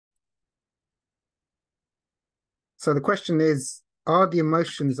So the question is, are the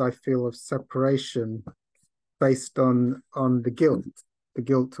emotions I feel of separation based on the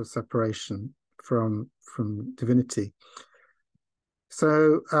guilt of separation from divinity?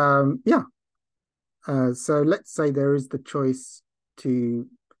 So yeah. So let's say there is the choice to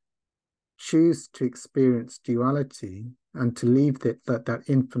choose to experience duality and to leave that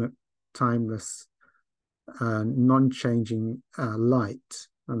infinite, timeless, non-changing light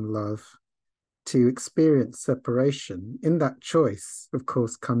and love, to experience separation. In that choice, of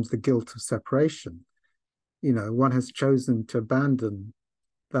course, comes the guilt of separation. You know, one has chosen to abandon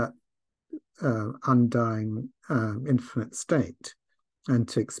that undying, infinite state and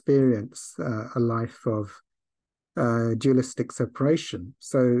to experience a life of dualistic separation.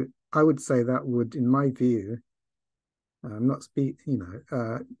 So I would say that would, in my view,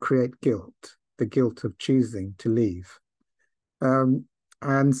 create guilt, the guilt of choosing to leave.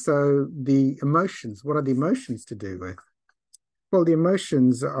 And so the emotions, what are the emotions to do with? Well, the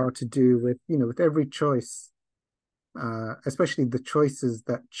emotions are to do with, with every choice, especially the choices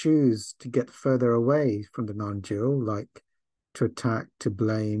that choose to get further away from the non-dual, like to attack, to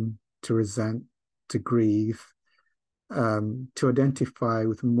blame, to resent, to grieve, to identify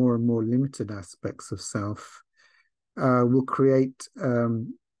with more and more limited aspects of self, will create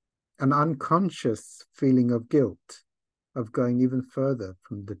an unconscious feeling of guilt, of going even further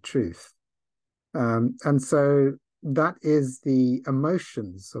from the truth. And so that is the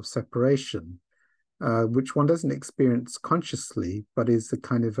emotions of separation, which one doesn't experience consciously, but is a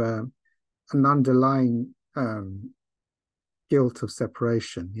kind of an underlying guilt of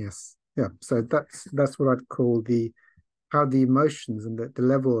separation. Yes. Yeah. So that's what I'd call how the emotions and the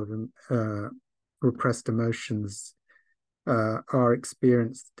level of repressed emotions are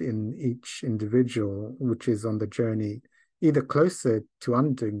experienced in each individual, which is on the journey either closer to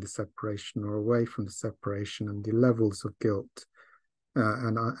undoing the separation or away from the separation, and the levels of guilt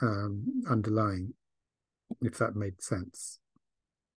and underlying, if that made sense.